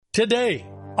Today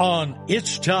on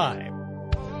It's Time.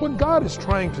 What God is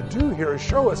trying to do here is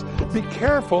show us, be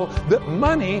careful that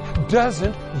money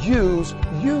doesn't use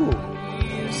you.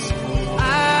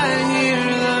 I hear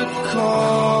the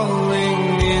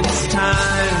calling, it's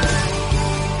time.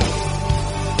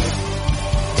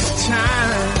 It's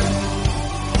time.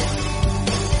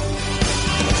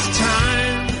 It's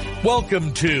time.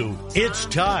 Welcome to It's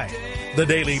Time, the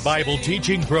daily Bible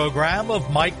teaching program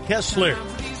of Mike Kessler,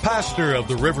 pastor of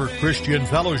the River Christian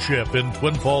Fellowship in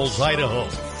Twin Falls, Idaho.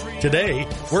 Today,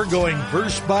 we're going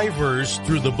verse by verse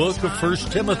through the book of 1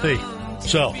 Timothy.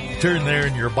 So, turn there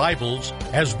in your Bibles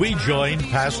as we join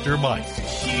Pastor Mike. It's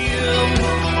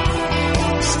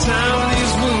time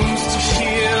these wounds to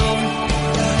heal.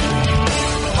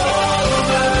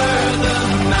 Over the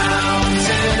mountains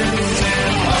and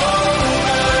over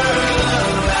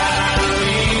the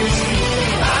valleys,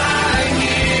 I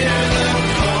hear the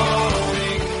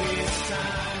calling. It's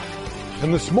time.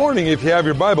 And this morning, if you have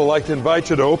your Bible, I'd like to invite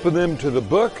you to open them to the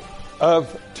book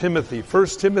of Timothy, 1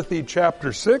 Timothy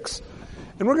chapter 6.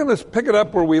 And we're going to pick it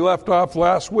up where we left off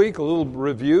last week, a little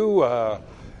review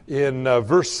in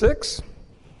verse 6.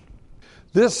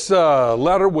 This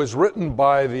letter was written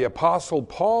by the Apostle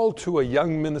Paul to a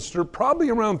young minister,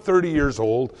 probably around 30 years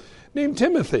old, named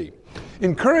Timothy,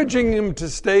 encouraging him to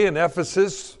stay in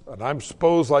Ephesus. And I'm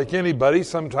suppose like anybody,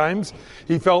 sometimes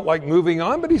he felt like moving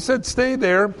on, but he said, stay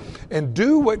there and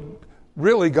do what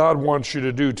really God wants you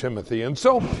to do, Timothy. And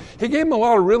so he gave him a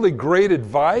lot of really great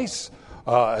advice,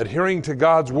 adhering to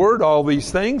God's word, all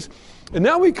these things. And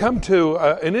now we come to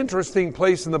an interesting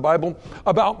place in the Bible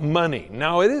about money.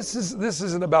 Now, this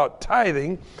isn't about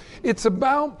tithing. It's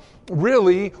about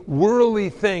really worldly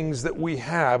things that we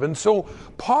have. And so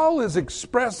Paul is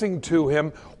expressing to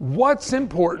him what's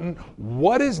important,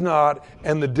 what is not,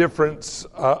 and the difference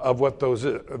of what those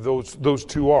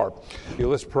two are. Okay,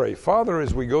 let's pray. Father,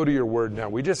 as we go to your word now,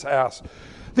 we just ask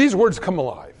these words come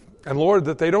alive. And Lord,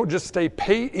 that they don't just stay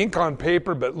ink on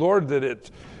paper, but Lord, that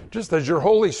it, just as your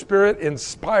Holy Spirit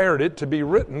inspired it to be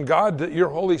written, God, that your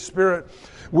Holy Spirit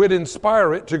would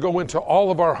inspire it to go into all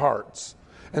of our hearts.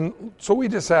 And so we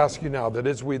just ask you now that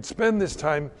as we'd spend this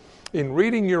time in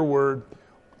reading your word,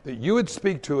 that you would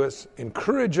speak to us,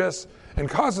 encourage us, and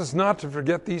cause us not to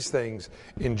forget these things.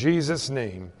 In Jesus'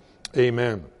 name,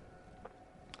 amen.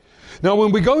 Now,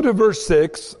 when we go to verse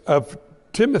 6 of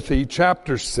Timothy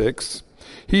chapter 6,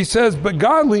 he says, but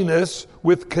godliness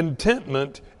with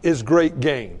contentment is great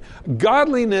gain.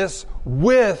 Godliness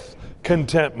with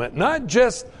contentment. Not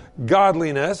just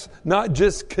godliness, not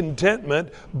just contentment,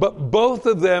 but both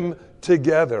of them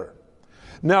together.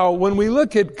 Now, when we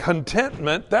look at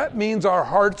contentment, that means our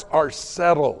hearts are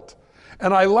settled.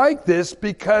 And I like this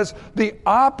because the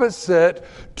opposite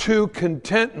to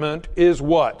contentment is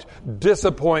what?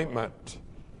 Disappointment.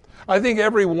 I think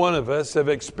every one of us have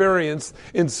experienced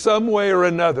in some way or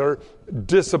another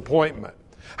disappointment.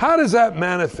 How does that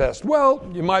manifest? Well,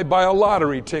 you might buy a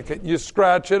lottery ticket, you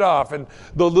scratch it off, and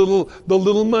the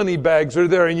little money bags are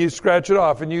there, and you scratch it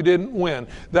off, and you didn't win.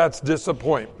 That's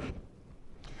disappointment.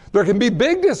 There can be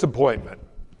big disappointment.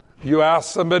 You ask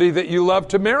somebody that you love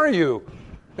to marry you,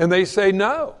 and they say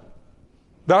no.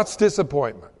 That's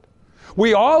disappointment.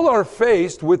 We all are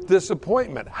faced with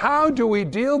disappointment. How do we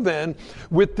deal then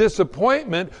with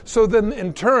disappointment so then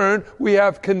in turn we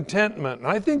have contentment? And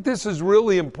I think this is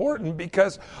really important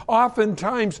because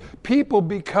oftentimes people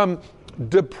become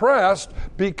depressed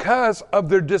because of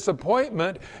their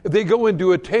disappointment. They go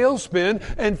into a tailspin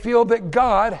and feel that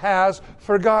God has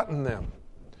forgotten them.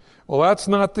 Well, that's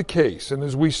not the case. And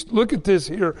as we look at this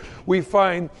here, we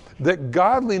find that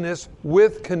godliness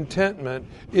with contentment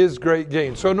is great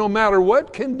gain. So no matter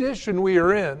what condition we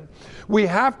are in, we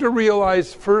have to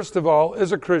realize, first of all,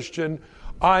 as a Christian,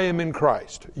 I am in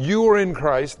Christ. You are in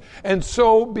Christ. And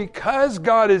so because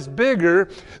God is bigger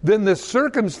than the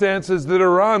circumstances that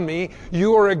are on me,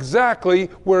 you are exactly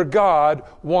where God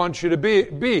wants you to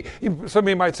be.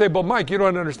 Somebody might say, well, Mike, you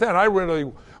don't understand. I really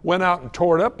went out and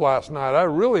tore it up last night. I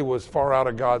really was far out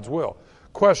of God's will.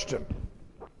 Question,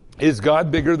 is God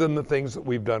bigger than the things that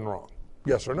we've done wrong?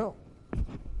 Yes or no?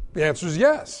 The answer is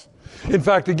yes. In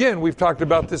fact, again, we've talked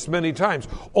about this many times.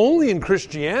 Only in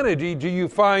Christianity do you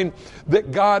find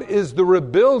that God is the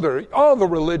rebuilder. All the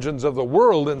religions of the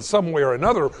world, in some way or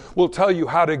another, will tell you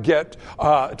how to get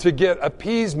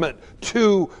appeasement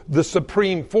to the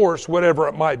supreme force, whatever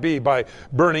it might be, by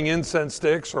burning incense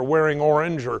sticks or wearing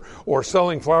orange or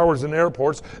selling flowers in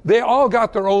airports. They all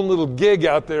got their own little gig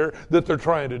out there that they're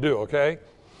trying to do, okay?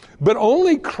 But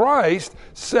only Christ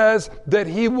says that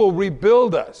he will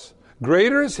rebuild us.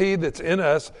 Greater is he that's in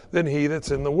us than he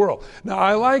that's in the world. Now,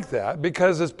 I like that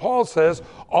because, as Paul says,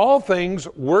 all things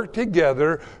work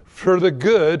together for the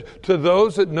good to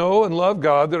those that know and love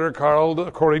God, that are called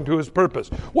according to his purpose.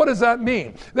 What does that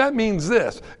mean? That means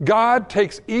this: God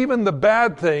takes even the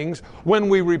bad things when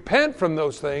we repent from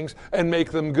those things and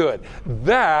make them good.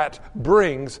 That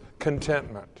brings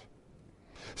contentment.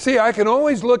 See, I can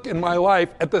always look in my life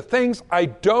at the things I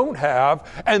don't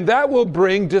have, and that will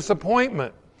bring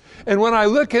disappointment. And when I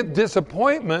look at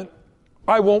disappointment,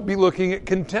 I won't be looking at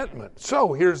contentment.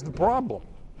 So here's the problem.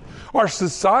 Our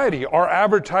society, our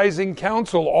advertising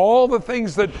council, all the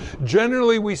things that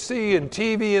generally we see in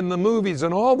TV and the movies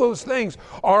and all those things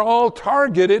are all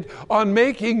targeted on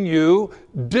making you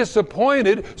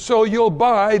disappointed so you'll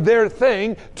buy their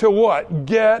thing to what?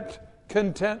 Get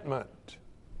contentment.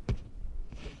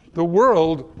 The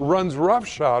world runs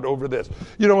roughshod over this.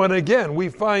 And again, we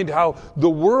find how the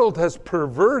world has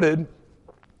perverted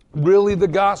really the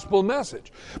gospel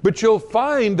message. But you'll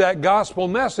find that gospel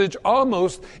message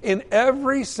almost in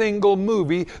every single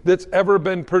movie that's ever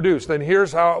been produced. And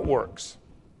here's how it works.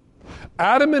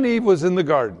 Adam and Eve was in the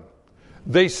garden.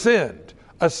 They sinned.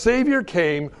 A Savior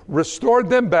came, restored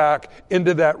them back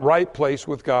into that right place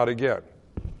with God again.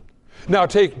 Now,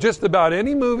 take just about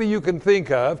any movie you can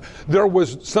think of. There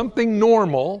was something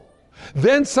normal,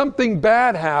 then something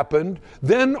bad happened,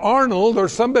 then Arnold or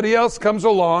somebody else comes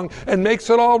along and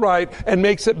makes it all right and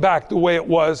makes it back the way it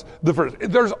was the first.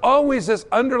 There's always this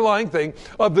underlying thing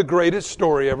of the greatest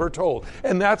story ever told.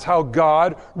 And that's how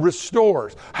God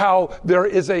restores, how there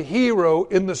is a hero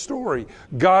in the story.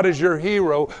 God is your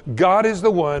hero. God is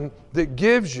the one that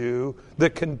gives you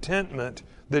the contentment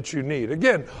that you need.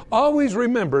 Again, always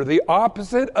remember the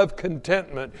opposite of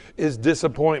contentment is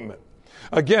disappointment.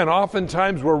 Again,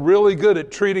 oftentimes we're really good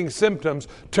at treating symptoms,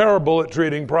 terrible at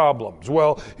treating problems.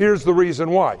 Well, here's the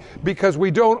reason why. Because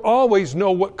we don't always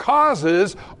know what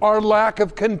causes our lack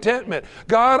of contentment.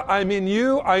 God, I'm in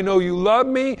you. I know you love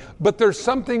me, but there's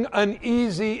something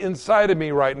uneasy inside of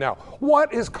me right now.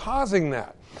 What is causing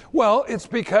that? Well, it's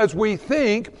because we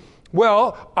think,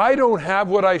 well, I don't have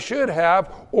what I should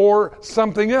have, or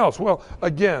something else. Well,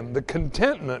 again, the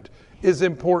contentment is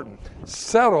important.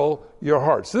 Settle your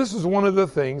hearts. This is one of the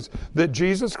things that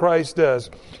Jesus Christ does.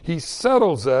 He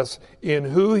settles us in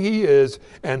who he is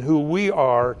and who we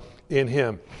are in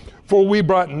him. For we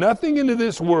brought nothing into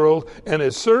this world, and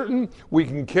is certain we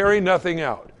can carry nothing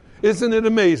out. Isn't it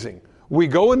amazing? We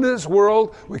go into this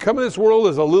world, we come into this world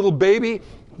as a little baby,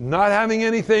 not having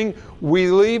anything, we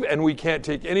leave and we can't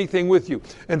take anything with you.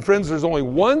 And friends, there's only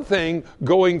one thing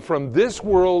going from this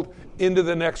world into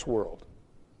the next world.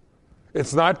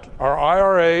 It's not our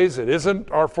IRAs, it isn't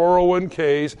our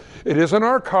 401ks, it isn't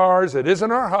our cars, it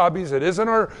isn't our hobbies, it isn't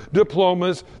our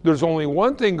diplomas. There's only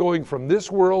one thing going from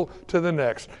this world to the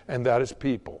next, and that is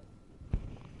people.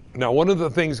 Now, one of the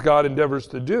things God endeavors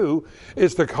to do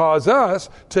is to cause us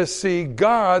to see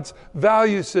God's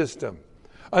value system.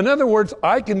 In other words,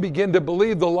 I can begin to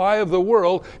believe the lie of the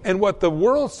world and what the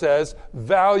world says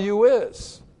value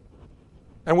is.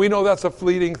 And we know that's a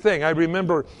fleeting thing. I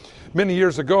remember many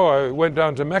years ago, I went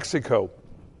down to Mexico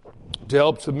to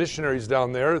help some missionaries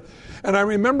down there. And I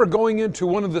remember going into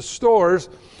one of the stores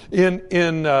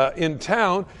in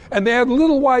town, and they had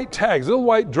little white tags, little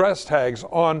white dress tags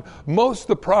on most of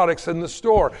the products in the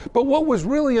store. But what was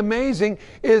really amazing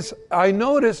is I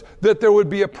noticed that there would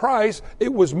be a price,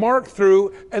 it was marked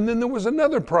through, and then there was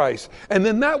another price. And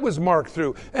then that was marked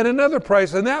through, and another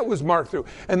price, and that was marked through.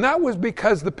 And that was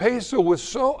because the peso was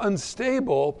so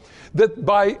unstable that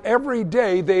by every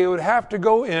day they would have to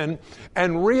go in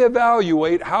and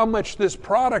reevaluate how much this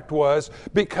product was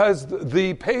because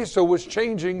the peso was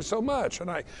changing so much. And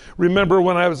I remember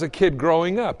when I was a kid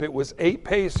growing up, it was 8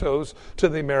 pesos to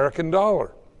the American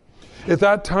dollar. At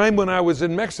that time when I was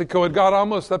in Mexico, it got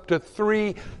almost up to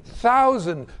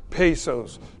 3,000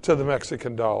 pesos to the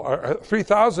Mexican dollar,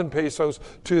 3,000 pesos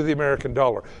to the American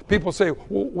dollar. People say,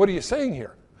 well, what are you saying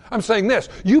here? I'm saying this: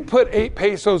 you put 8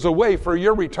 pesos away for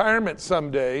your retirement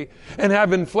someday and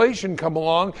have inflation come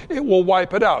along, it will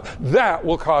wipe it out. That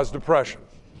will cause depression.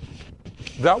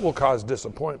 That will cause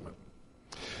disappointment.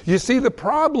 You see, the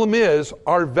problem is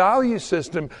our value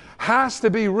system has to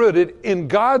be rooted in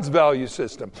God's value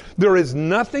system. There is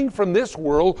nothing from this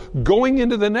world going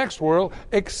into the next world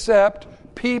except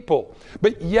people.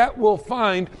 But yet we'll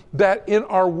find that in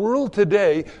our world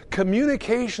today,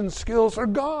 communication skills are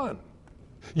gone.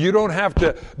 You don't have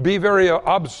to be very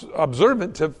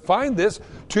observant to find this.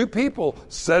 2 people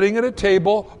sitting at a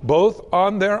table, both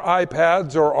on their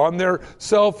iPads or on their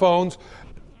cell phones,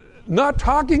 not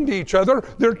talking to each other.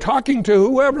 They're talking to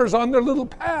whoever's on their little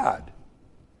pad.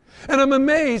 And I'm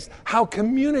amazed how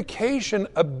communication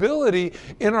ability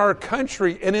in our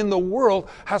country and in the world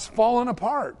has fallen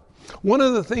apart. One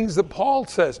of the things that Paul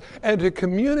says, and to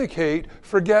communicate,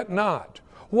 forget not.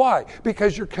 Why?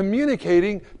 Because you're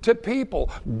communicating to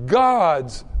people,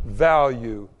 God's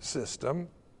value system.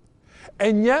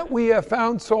 And yet we have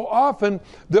found so often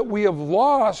that we have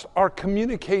lost our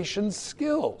communication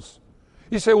skills.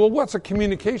 You say, well, what's a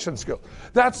communication skill?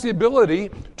 That's the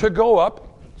ability to go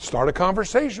up, start a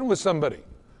conversation with somebody.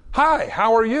 Hi,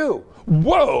 how are you?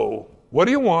 Whoa, what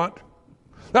do you want?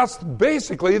 That's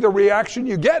basically the reaction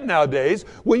you get nowadays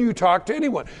when you talk to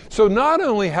anyone. So not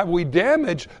only have we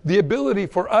damaged the ability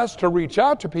for us to reach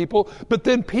out to people, but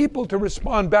then people to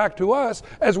respond back to us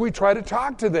as we try to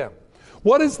talk to them.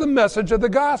 What is the message of the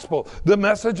gospel? The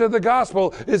message of the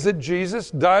gospel is that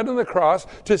Jesus died on the cross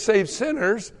to save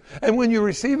sinners, and when you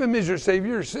receive Him as your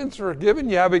Savior, your sins are forgiven,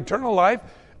 you have eternal life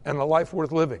and a life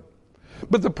worth living.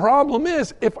 But the problem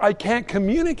is, if I can't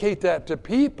communicate that to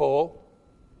people,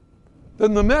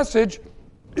 then the message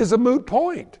is a moot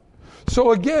point.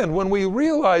 So again, when we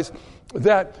realize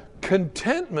that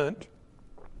contentment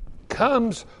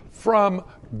comes from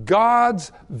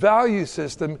God's value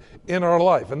system in our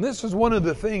life. And this is one of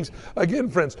the things, again,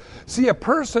 friends, see, a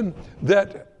person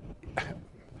that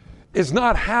is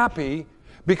not happy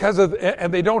because of,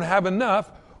 and they don't have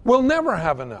enough, will never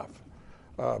have enough.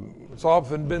 It's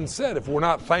often been said, if we're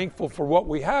not thankful for what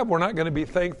we have, we're not going to be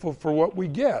thankful for what we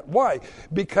get. Why?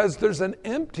 Because there's an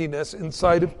emptiness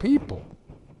inside of people.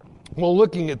 Well,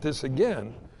 looking at this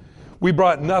again, we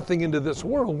brought nothing into this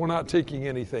world. We're not taking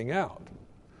anything out.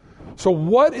 So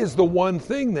what is the one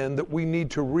thing then that we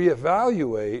need to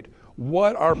reevaluate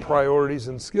what our priorities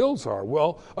and skills are?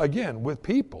 Well, again, with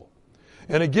people.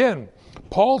 And again,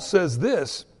 Paul says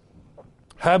this,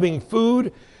 having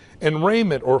food and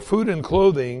raiment, or food and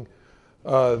clothing,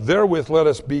 therewith let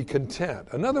us be content.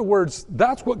 In other words,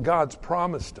 that's what God's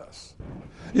promised us.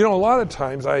 You know, a lot of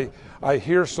times I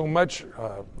hear so much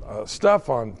stuff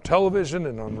on television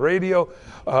and on radio,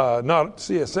 not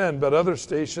CSN, but other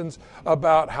stations,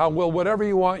 about how, well, whatever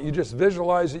you want, you just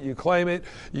visualize it, you claim it,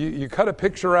 you cut a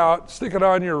picture out, stick it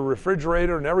on your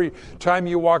refrigerator, and every time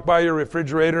you walk by your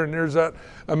refrigerator and there's that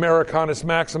Americanus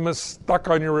Maximus stuck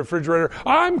on your refrigerator,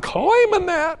 I'm claiming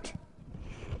that.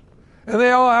 And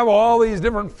they all have all these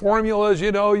different formulas,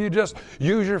 you know, you just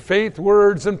use your faith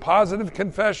words and positive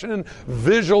confession and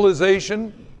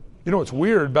visualization. You know, it's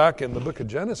weird, back in the book of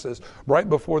Genesis, right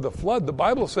before the flood, the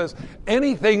Bible says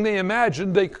anything they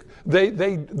imagined they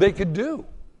could do.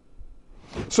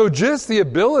 So just the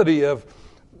ability of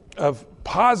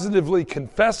positively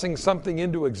confessing something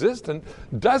into existence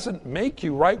doesn't make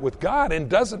you right with God and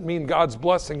doesn't mean God's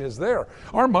blessing is there.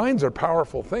 Our minds are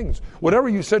powerful things. Whatever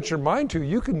you set your mind to,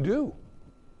 you can do.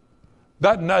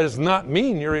 That does not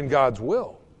mean you're in God's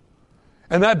will.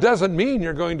 And that doesn't mean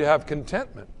you're going to have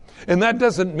contentment. And that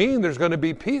doesn't mean there's going to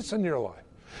be peace in your life.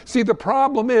 See, the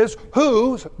problem is,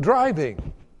 who's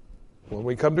driving? When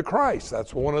we come to Christ,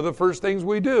 that's one of the first things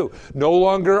we do. No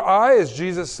longer I,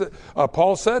 as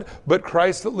Paul said, but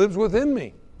Christ that lives within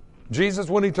me. Jesus,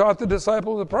 when he taught the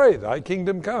disciples to pray, thy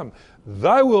kingdom come,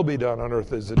 thy will be done on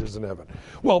earth as it is in heaven.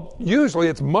 Well, usually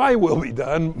it's my will be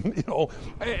done, you know.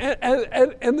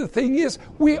 And the thing is,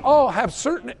 we all have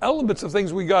certain elements of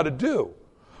things we got to do.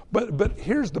 But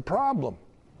here's the problem.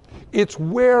 It's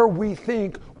where we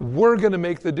think we're going to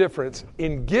make the difference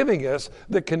in giving us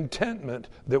the contentment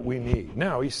that we need.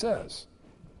 Now, he says,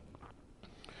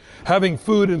 having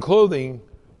food and clothing,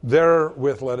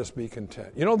 therewith let us be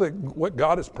content. You know that what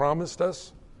God has promised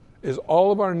us is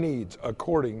all of our needs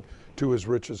according to his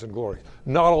riches and glory.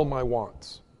 Not all my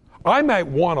wants. I might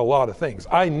want a lot of things.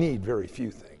 I need very few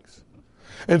things.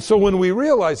 And so when we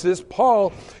realize this,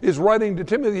 Paul is writing to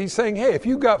Timothy. He's saying, hey, if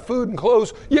you've got food and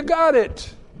clothes, you got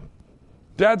it.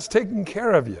 Dad's taking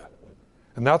care of you.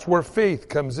 And that's where faith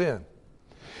comes in.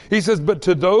 He says, but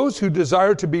to those who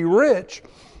desire to be rich,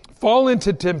 fall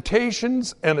into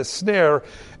temptations and a snare,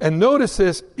 and notice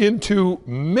this, into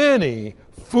many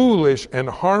foolish and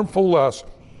harmful lusts,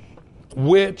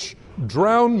 which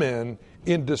drown men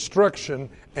in destruction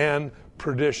and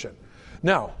perdition.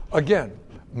 Now, again,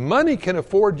 money can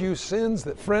afford you sins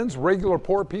that, friends, regular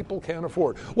poor people can't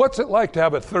afford. What's it like to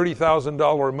have a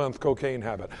 $30,000 a month cocaine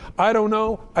habit? I don't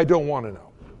know. I don't want to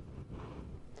know.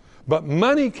 But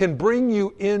money can bring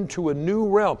you into a new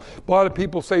realm. A lot of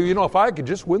people say, you know, if I could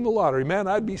just win the lottery, man,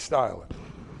 I'd be styling.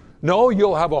 No,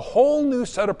 you'll have a whole new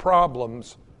set of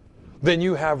problems than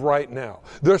you have right now.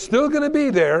 They're still going to be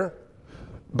there,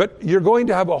 but you're going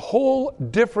to have a whole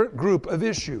different group of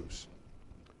issues.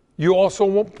 You also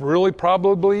won't really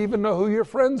probably even know who your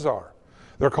friends are.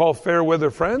 They're called fair weather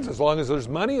friends. As long as there's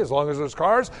money, as long as there's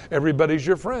cars, everybody's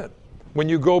your friend. When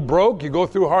you go broke, you go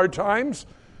through hard times,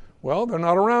 well, they're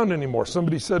not around anymore.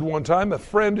 Somebody said one time, a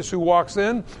friend is who walks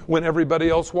in when everybody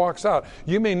else walks out.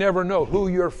 You may never know who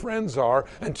your friends are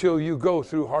until you go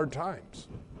through hard times.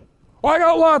 Oh, I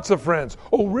got lots of friends.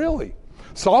 Oh, really?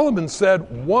 Solomon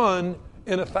said 1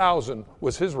 in 1,000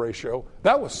 was his ratio.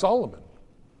 That was Solomon.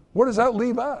 Where does that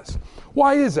leave us?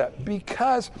 Why is that?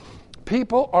 Because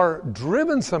people are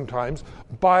driven sometimes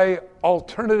by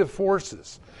alternative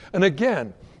forces. And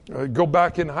again, go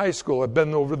back in high school. I've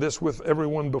been over this with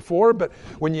everyone before, but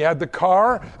when you had the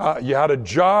car, you had a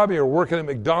job, you were working at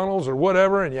McDonald's or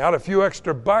whatever, and you had a few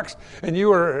extra bucks, and you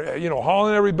were,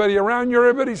 hauling everybody around, you're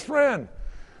everybody's friend.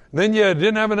 Then you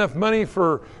didn't have enough money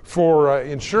for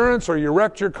insurance, or you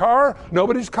wrecked your car,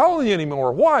 nobody's calling you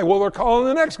anymore. Why? Well, they're calling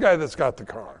the next guy that's got the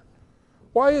car.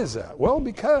 Why is that? Well,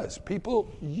 because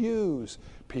people use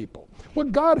people.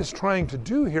 What God is trying to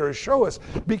do here is show us,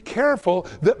 be careful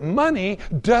that money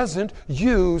doesn't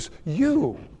use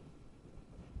you.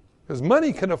 Because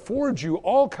money can afford you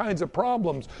all kinds of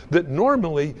problems that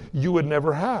normally you would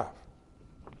never have.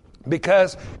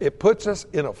 Because it puts us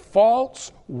in a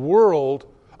false world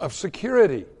of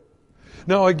security.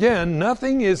 Now again,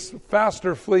 nothing is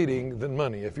faster fleeting than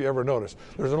money, if you ever notice.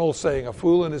 There's an old saying, a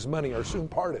fool and his money are soon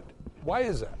parted. Why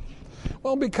is that?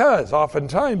 Well, because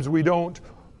oftentimes we don't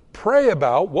pray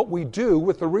about what we do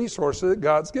with the resources that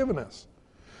God's given us.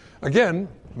 Again,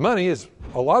 money is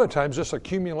a lot of times just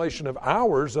accumulation of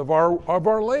hours of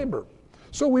our labor.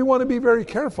 So we want to be very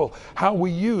careful how we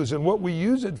use and what we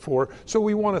use it for. So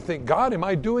we want to think, God, am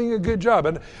I doing a good job?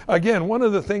 And again, one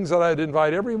of the things that I'd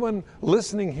invite everyone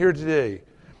listening here today,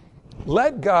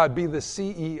 let God be the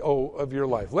CEO of your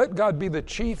life. Let God be the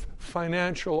chief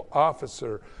financial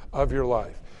officer of your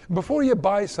life. Before you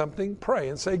buy something, pray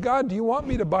and say, God, do you want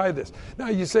me to buy this? Now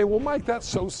you say, well, Mike, that's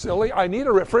so silly. I need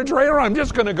a refrigerator. I'm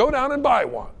just going to go down and buy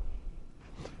one.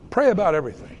 Pray about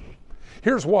everything.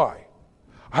 Here's why.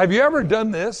 Have you ever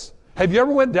done this? Have you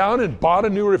ever went down and bought a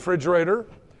new refrigerator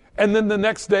and then the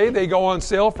next day they go on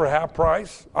sale for half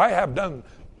price? I have done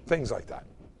things like that.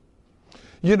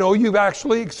 You've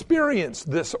actually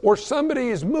experienced this, or somebody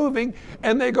is moving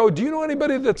and they go, do you know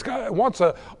anybody wants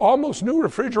a almost new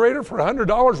refrigerator for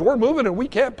 $100? We're moving and we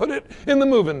can't put it in the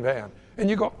moving van. And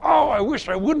you go, oh, I wish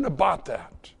I wouldn't have bought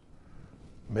that.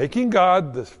 Making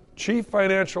God the chief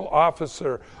financial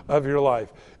officer of your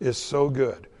life is so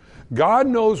good. God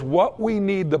knows what we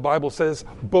need, the Bible says,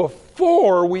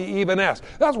 before we even ask.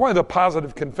 That's why the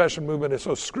positive confession movement is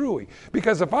so screwy.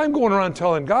 Because if I'm going around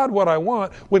telling God what I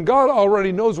want, when God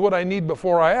already knows what I need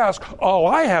before I ask, all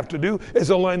I have to do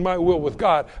is align my will with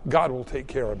God. God will take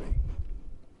care of me.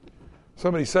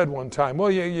 Somebody said one time,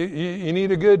 well, you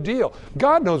need a good deal.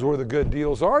 God knows where the good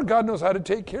deals are. God knows how to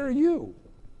take care of you.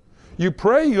 You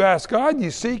pray, you ask God,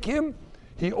 you seek Him.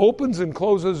 He opens and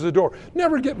closes the door.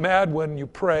 Never get mad when you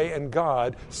pray and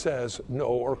God says no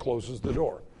or closes the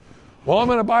door. Well, I'm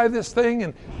going to buy this thing,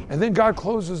 and then God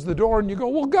closes the door, and you go,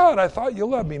 well, God, I thought you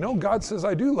loved me. No, God says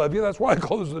I do love you. That's why I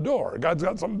closed the door. God's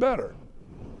got something better.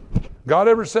 God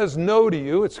ever says no to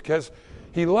you, it's because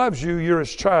He loves you. You're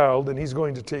His child, and He's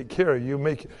going to take care of you,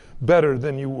 make it better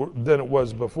than it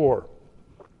was before.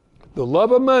 The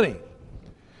love of money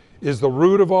is the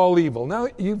root of all evil. Now,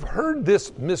 you've heard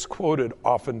this misquoted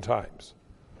oftentimes.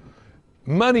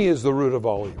 Money is the root of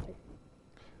all evil.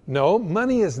 No,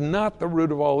 money is not the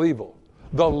root of all evil.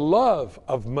 The love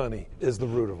of money is the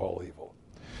root of all evil.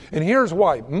 And here's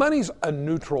why. Money's a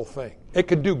neutral thing. It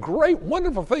can do great,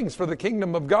 wonderful things for the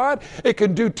kingdom of God. It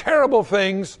can do terrible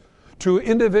things to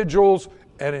individuals,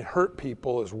 and it hurt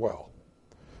people as well.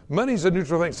 Money's a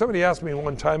neutral thing. Somebody asked me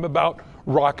one time about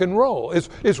rock and roll.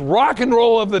 Is rock and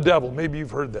roll of the devil? Maybe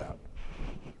you've heard that.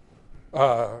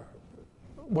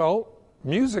 Well,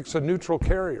 music's a neutral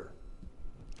carrier.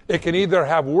 It can either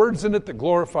have words in it that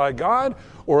glorify God,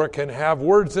 or it can have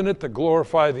words in it that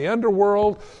glorify the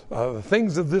underworld, the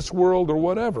things of this world, or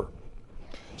whatever.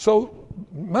 So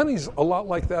money's a lot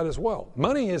like that as well.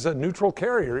 Money is a neutral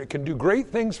carrier. It can do great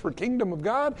things for kingdom of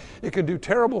God. It can do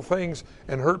terrible things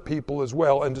and hurt people as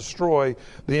well and destroy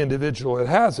the individual that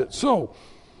has it. So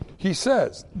he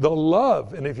says the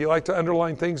love, and if you like to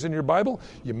underline things in your Bible,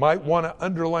 you might want to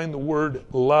underline the word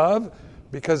love,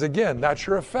 because again, that's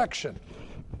your affection.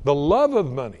 The love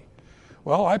of money.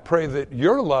 Well, I pray that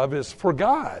your love is for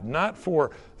God, not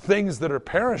for things that are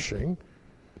perishing.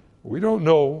 We don't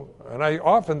know, and I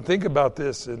often think about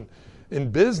this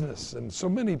in business, and so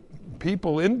many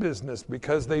people in business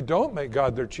because they don't make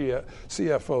God their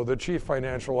CFO, their chief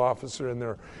financial officer in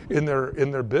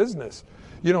their business.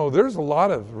 You know, there's a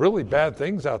lot of really bad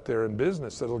things out there in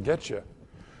business that'll get you.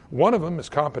 One of them is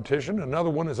competition. Another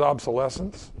one is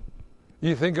obsolescence.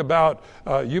 You think about,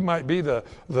 you might be the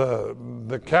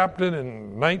captain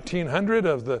in 1900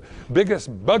 of the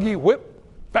biggest buggy whip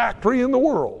factory in the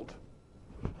world,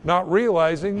 not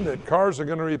realizing that cars are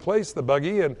going to replace the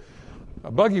buggy, and a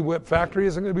buggy whip factory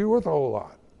isn't going to be worth a whole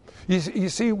lot. You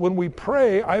see, when we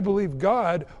pray, I believe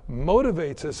God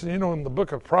motivates us. And, you know, in the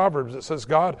book of Proverbs, it says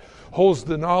God holds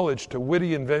the knowledge to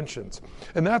witty inventions.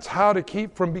 And that's how to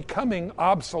keep from becoming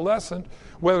obsolescent,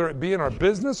 whether it be in our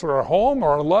business or our home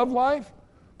or our love life.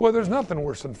 Boy, there's nothing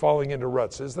worse than falling into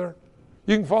ruts, is there?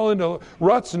 You can fall into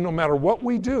ruts, and no matter what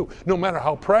we do, no matter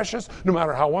how precious, no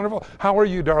matter how wonderful, how are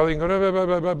you, darling?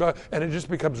 And it just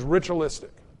becomes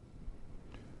ritualistic.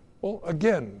 Well,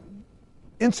 again,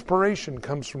 inspiration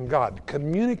comes from God.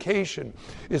 Communication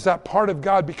is that part of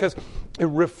God because it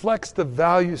reflects the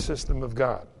value system of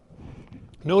God.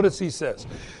 Notice he says,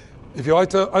 if you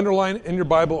like to underline in your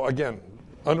Bible, again,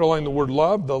 underline the word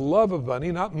love. The love of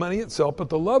money, not money itself, but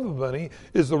the love of money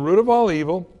is the root of all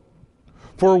evil,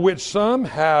 for which some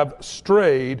have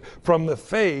strayed from the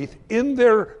faith in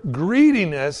their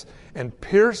greediness and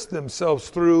pierced themselves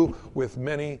through with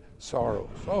many sorrows.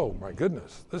 Oh my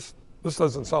goodness, this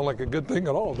doesn't sound like a good thing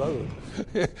at all, does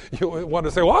it? You want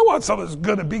to say, well, I want something that's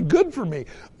going to be good for me.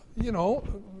 You know,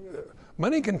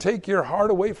 money can take your heart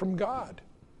away from God.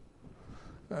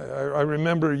 I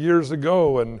remember years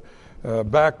ago, and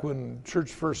back when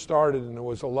church first started, and there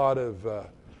was a lot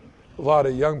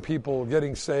of young people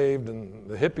getting saved, and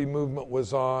the hippie movement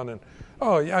was on, and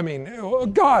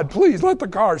God, please let the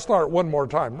car start one more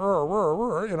time. You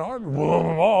know,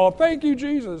 oh, thank you,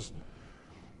 Jesus.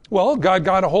 Well, God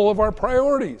got a hold of our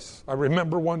priorities. I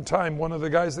remember one time one of the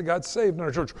guys that got saved in our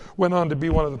church went on to be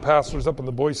one of the pastors up in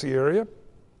the Boise area.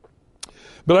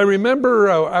 But I remember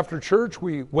after church,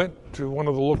 we went to one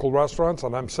of the local restaurants,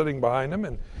 and I'm sitting behind him,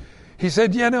 and he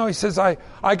said, he says, I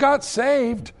got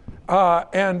saved,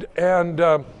 and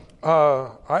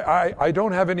I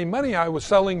don't have any money. I was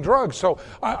selling drugs, so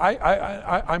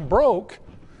I'm broke.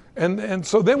 And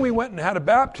so then we went and had a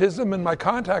baptism, and my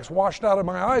contacts washed out of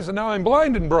my eyes, and now I'm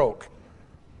blind and broke.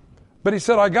 But he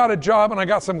said, I got a job, and I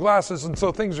got some glasses, and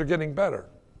so things are getting better.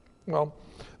 Well,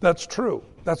 that's true.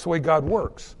 That's the way God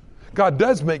works. God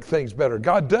does make things better.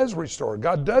 God does restore.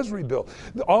 God does rebuild.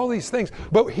 All these things.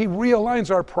 But he realigns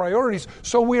our priorities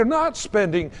so we are not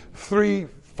spending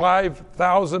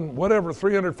 $5,000, whatever,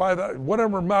 $300,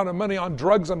 whatever amount of money on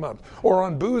drugs a month or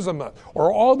on booze a month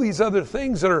or all these other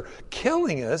things that are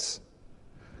killing us.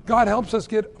 God helps us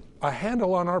get a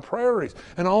handle on our priorities.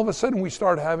 And all of a sudden we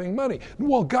start having money.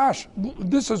 Well, gosh,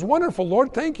 this is wonderful,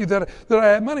 Lord. Thank you that I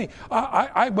have money.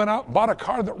 I went out and bought a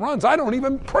car that runs. I don't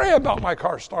even pray about my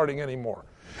car starting anymore.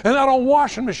 And that old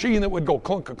washing machine that would go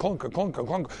clunk, clunk, clunk,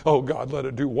 clunk. Oh, God, let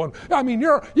it do one. I mean,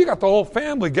 you got the whole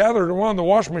family gathered around the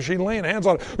washing machine laying hands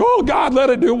on it. Oh, God, let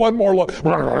it do one more load.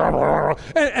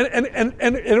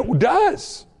 And it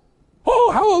does.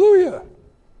 Oh, hallelujah.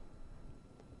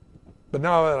 But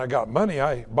now that I got money,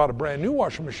 I bought a brand new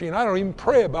washing machine. I don't even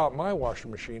pray about my washing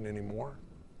machine anymore.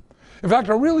 In fact,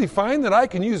 I really find that I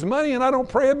can use money and I don't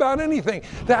pray about anything.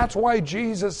 That's why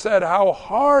Jesus said, how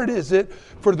hard is it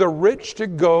for the rich to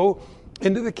go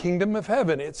into the kingdom of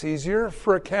heaven? It's easier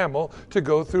for a camel to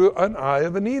go through an eye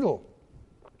of a needle.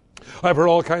 I've heard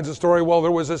all kinds of story. Well,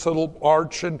 there was this little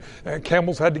arch and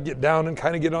camels had to get down and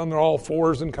kind of get on their all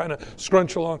fours and kind of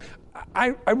scrunch along.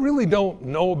 I really don't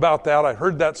know about that. I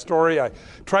heard that story. I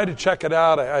tried to check it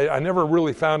out. I never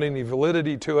really found any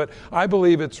validity to it. I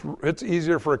believe it's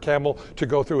easier for a camel to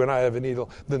go through an eye of a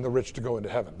needle than the rich to go into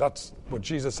heaven. That's what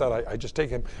Jesus said. I just take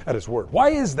him at his word. Why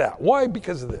is that? Why?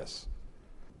 Because of this.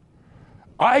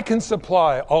 I can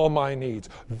supply all my needs.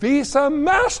 Visa,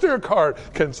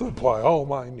 MasterCard can supply all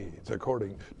my needs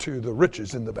according to the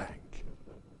riches in the bank.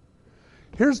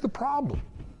 Here's the problem.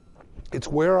 It's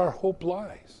where our hope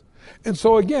lies. And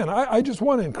so again, I just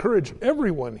want to encourage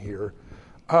everyone here,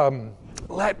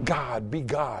 let God be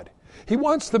God. He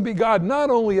wants to be God not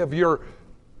only of your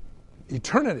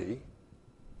eternity,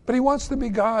 but he wants to be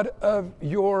God of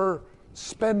your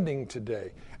spending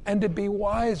today and to be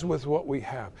wise with what we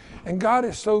have. And God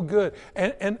is so good.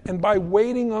 And by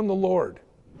waiting on the Lord,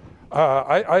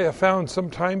 I have found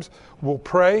sometimes we'll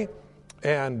pray,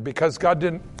 and because God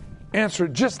didn't answer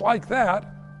it just like that,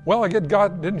 well,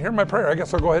 God didn't hear my prayer. I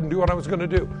guess I'll go ahead and do what I was going to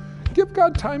do. Give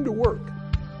God time to work.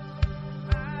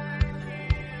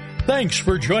 Thanks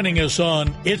for joining us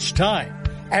on It's Time.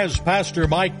 as Pastor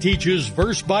Mike teaches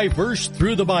verse by verse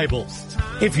through the Bible.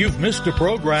 If you've missed a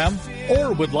program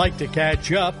or would like to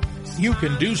catch up, you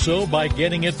can do so by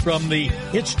getting it from the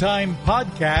It's Time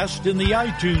podcast in the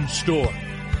iTunes Store,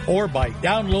 or by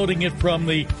downloading it from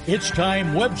the It's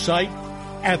Time website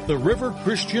at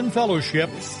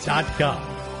theriverchristianfellowship.com.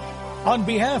 On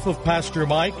behalf of Pastor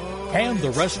Mike and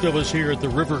the rest of us here at the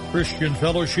River Christian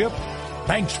Fellowship,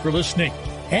 thanks for listening,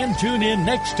 and tune in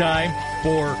next time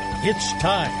for It's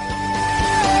Time.